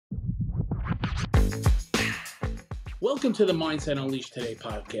Welcome to the Mindset Unleashed Today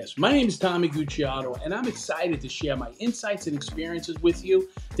podcast. My name is Tommy Gucciato, and I'm excited to share my insights and experiences with you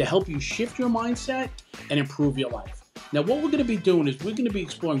to help you shift your mindset and improve your life. Now, what we're going to be doing is we're going to be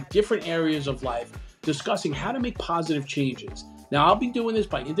exploring different areas of life, discussing how to make positive changes. Now, I'll be doing this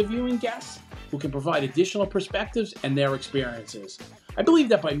by interviewing guests who can provide additional perspectives and their experiences. I believe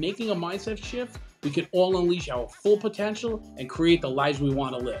that by making a mindset shift, we can all unleash our full potential and create the lives we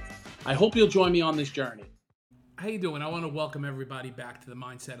want to live. I hope you'll join me on this journey. How you doing? I want to welcome everybody back to the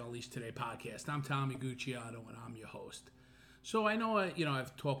Mindset Unleashed Today podcast. I'm Tommy Gucciato, and I'm your host. So I know,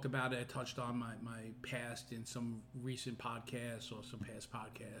 I've talked about it, I touched on my past in some recent podcasts or some past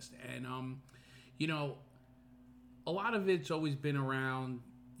podcasts, and a lot of it's always been around,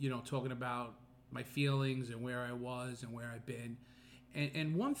 talking about my feelings and where I was and where I've been,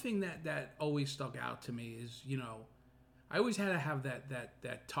 and one thing that always stuck out to me is, I always had to have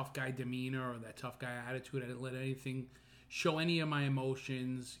that tough guy demeanor or that tough guy attitude. I didn't let anything show any of my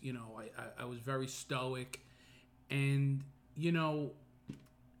emotions. I was very stoic, and that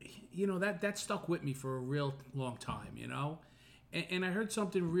stuck with me for a real long time. And I heard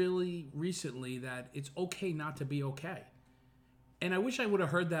something really recently that it's okay not to be okay. And I wish I would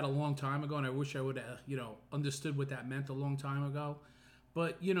have heard that a long time ago, and I wish I would have understood what that meant a long time ago.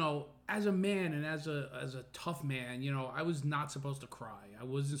 But, as a man and as a tough man, I was not supposed to cry. I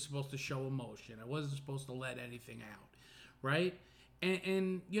wasn't supposed to show emotion. I wasn't supposed to let anything out, right?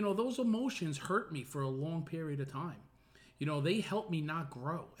 And those emotions hurt me for a long period of time. They helped me not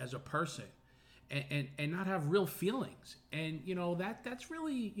grow as a person and not have real feelings. And, that's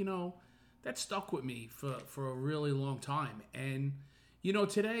really, that stuck with me for a really long time. And,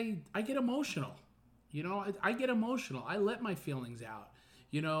 today I get emotional. I get emotional. I let my feelings out.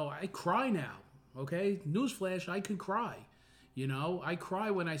 I cry now, okay? Newsflash, I can cry. I cry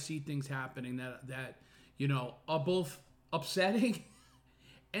when I see things happening that are both upsetting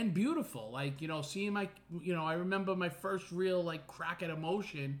and beautiful. Like, seeing I remember my first real, crack at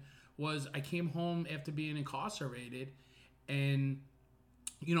emotion was I came home after being incarcerated and,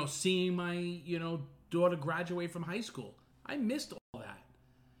 seeing my, daughter graduate from high school. I missed all that.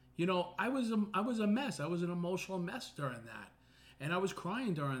 I was a mess. I was an emotional mess during that. And I was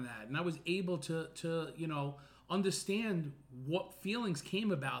crying during that, and I was able to understand what feelings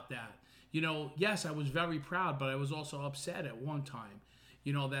came about that. Yes, I was very proud, but I was also upset at one time,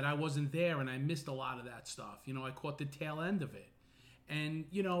 that I wasn't there, and I missed a lot of that stuff. I caught the tail end of it, and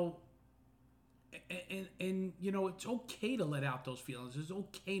it's okay to let out those feelings. It's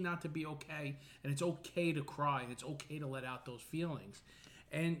okay not to be okay, and it's okay to cry, and it's okay to let out those feelings.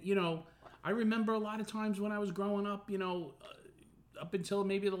 And I remember a lot of times when I was growing up, up until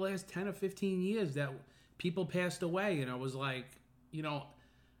maybe the last 10 or 15 years that people passed away. And I was like,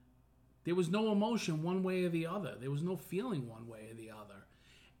 there was no emotion one way or the other. There was no feeling one way or the other.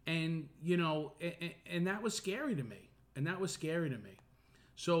 And, and that was scary to me.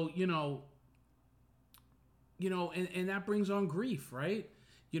 So, and that brings on grief, right?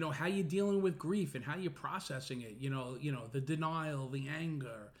 How you dealing with grief and how you're processing it, the denial, the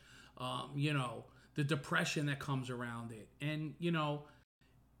anger, the depression that comes around it. And, I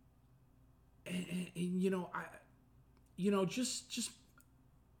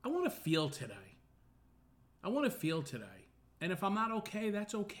want to feel today. And if I'm not okay,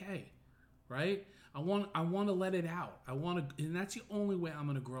 that's okay. Right? I want to let it out. And that's the only way I'm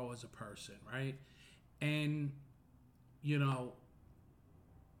going to grow as a person. Right? And,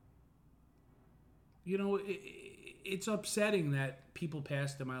 it's upsetting that people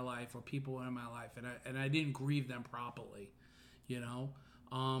passed in my life or people were in my life and I didn't grieve them properly,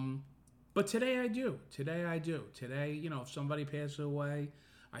 but today I do. Today, if somebody passes away,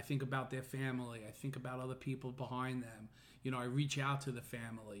 I think about their family. I think about other people behind them. I reach out to the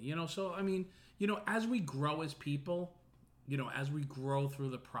family, so, I mean, as we grow as people, as we grow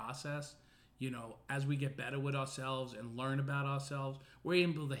through the process, as we get better with ourselves and learn about ourselves, we're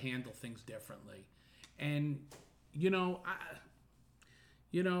able to handle things differently. And,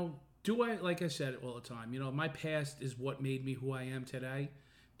 do I, like I said all the time, my past is what made me who I am today.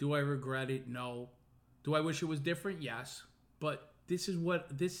 Do I regret it? No. Do I wish it was different? Yes. But this is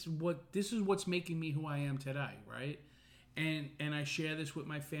what's making me who I am today, right? And I share this with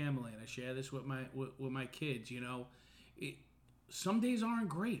my family, and I share this with my kids. Some days aren't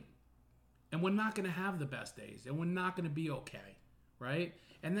great, and we're not going to have the best days, and we're not going to be okay, right?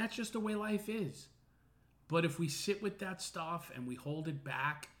 And that's just the way life is. But if we sit with that stuff and we hold it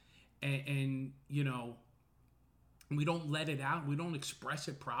back, and we don't let it out, we don't express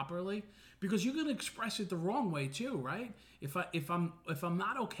it properly, because you're gonna express it the wrong way too, right? If I'm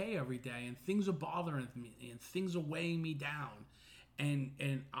not okay every day, and things are bothering me, and things are weighing me down,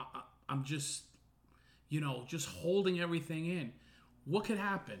 I'm just, just holding everything in, what could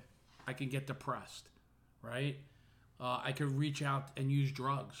happen? I can get depressed, right? I could reach out and use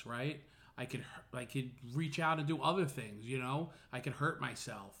drugs, right? I could reach out and do other things, I could hurt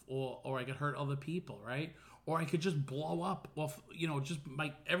myself, or I could hurt other people, right? Or I could just blow up off, just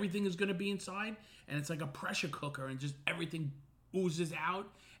like everything is going to be inside, and it's like a pressure cooker, and just everything oozes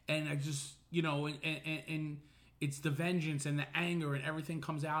out, and I just, and it's the vengeance and the anger, and everything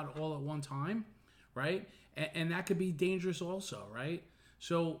comes out all at one time, right? And that could be dangerous also, right?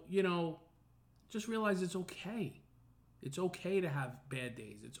 So, just realize it's okay. It's okay to have bad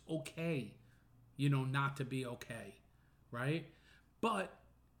days. It's okay, not to be okay, right? But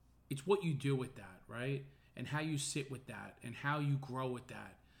it's what you do with that, right? And how you sit with that, and how you grow with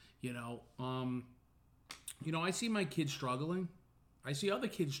that. I see my kids struggling. I see other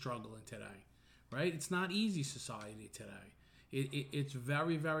kids struggling today, right? It's not easy society today. It's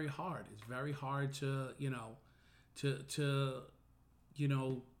very, very hard. It's very hard to to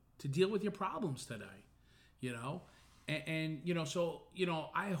deal with your problems today, so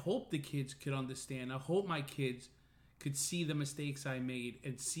I hope the kids could understand. I hope my kids could see the mistakes I made,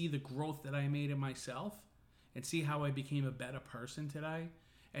 and see the growth that I made in myself, and see how I became a better person today,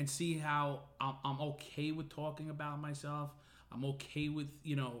 and see how I'm okay with talking about myself. I'm okay with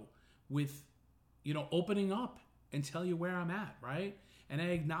opening up and tell you where I'm at, right? And I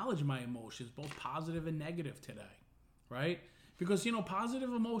acknowledge my emotions, both positive and negative today, right? Because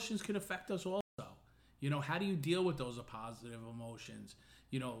positive emotions can affect us also. How do you deal with those positive emotions?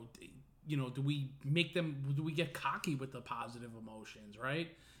 Do we get cocky with the positive emotions,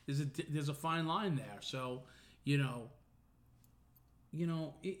 right? There's a fine line there. So, I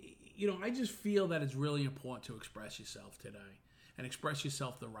just feel that it's really important to express yourself today, and express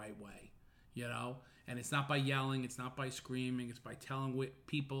yourself the right way, and it's not by yelling, it's not by screaming, it's by telling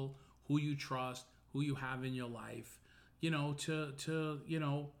people who you trust, who you have in your life,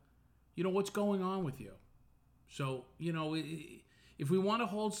 what's going on with you. So, if we want to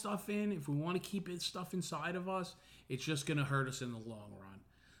hold stuff in, if we want to keep stuff inside of us, it's just going to hurt us in the long run.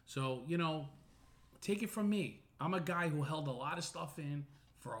 So, take it from me. I'm a guy who held a lot of stuff in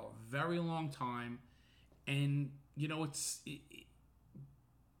for a very long time, and,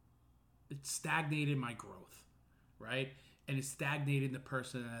 it stagnated my growth, right? And it stagnated the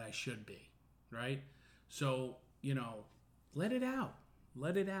person that I should be, right? So, let it out.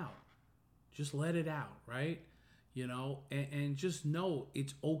 Let it out. Just let it out, right? And just know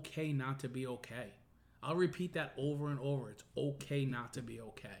it's okay not to be okay. I'll repeat that over and over. It's okay not to be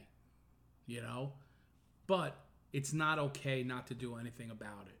okay, But it's not okay not to do anything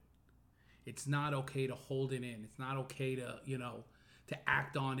about it. It's not okay to hold it in. It's not okay to, to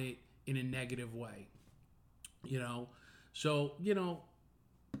act on it in a negative way, So,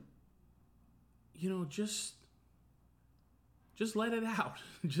 just let it out.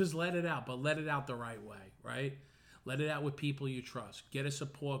 Just let it out, but let it out the right way, right? Let it out with people you trust. Get a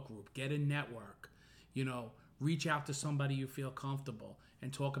support group. Get a network. Reach out to somebody you feel comfortable,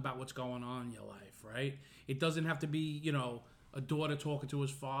 and talk about what's going on in your life, right? It doesn't have to be, a daughter talking to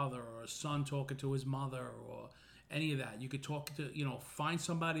his father, or a son talking to his mother, or any of that. You could talk to, find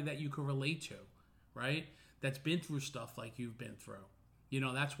somebody that you can relate to, right? That's been through stuff like you've been through.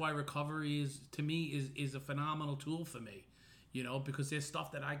 That's why recovery is a phenomenal tool for me, because there's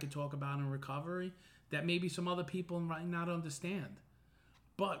stuff that I could talk about in recovery that maybe some other people might not understand.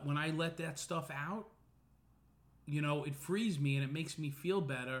 But when I let that stuff out, it frees me, and it makes me feel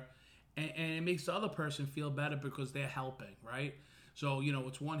better, and it makes the other person feel better because they're helping, right? So,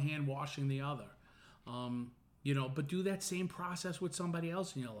 it's one hand washing the other. But do that same process with somebody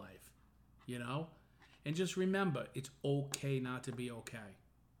else in your life, And just remember, it's okay not to be okay,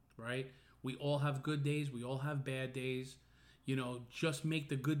 right? We all have good days. We all have bad days. Just make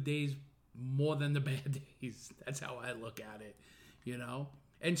the good days more than the bad days. That's how I look at it,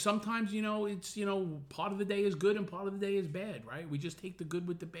 And sometimes, it's, part of the day is good and part of the day is bad, right? We just take the good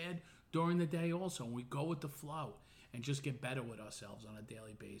with the bad during the day also, and we go with the flow and just get better with ourselves on a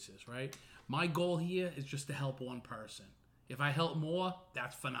daily basis, right? My goal here is just to help one person. If I help more,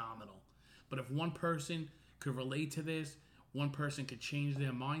 that's phenomenal. But if one person could relate to this, one person could change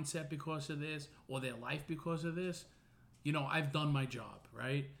their mindset because of this, or their life because of this, I've done my job,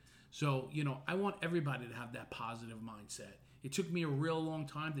 right? So, I want everybody to have that positive mindset. It took me a real long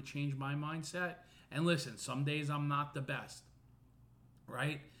time to change my mindset. And listen, some days I'm not the best,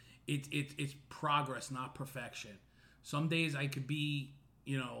 right? It's progress, not perfection. Some days I could be,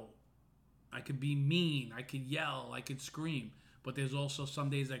 I could be mean, I could yell, I could scream. But there's also some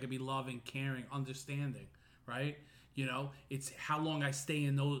days I could be loving, caring, understanding, right? It's how long I stay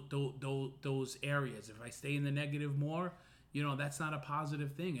in those areas. If I stay in the negative more, that's not a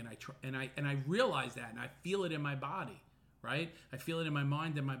positive thing. And I realize that, and I feel it in my body, right? I feel it in my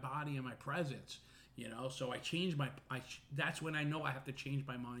mind and my body and my presence, So I change that's when I know I have to change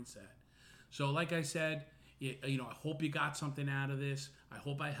my mindset. So like I said, I hope you got something out of this. I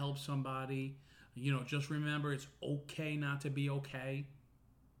hope I helped somebody. Just remember, it's okay not to be okay,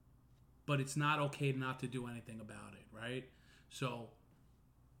 but it's not okay not to do anything about it, right? So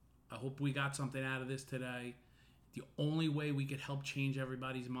I hope we got something out of this today. The only way we could help change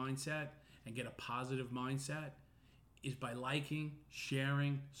everybody's mindset and get a positive mindset is by liking,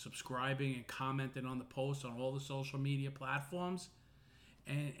 sharing, subscribing, and commenting on the posts on all the social media platforms,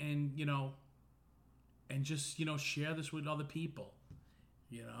 and just share this with other people.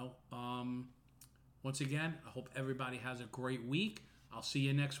 Once again, I hope everybody has a great week. I'll see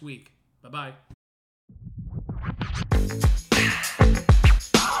you next week. Bye-bye.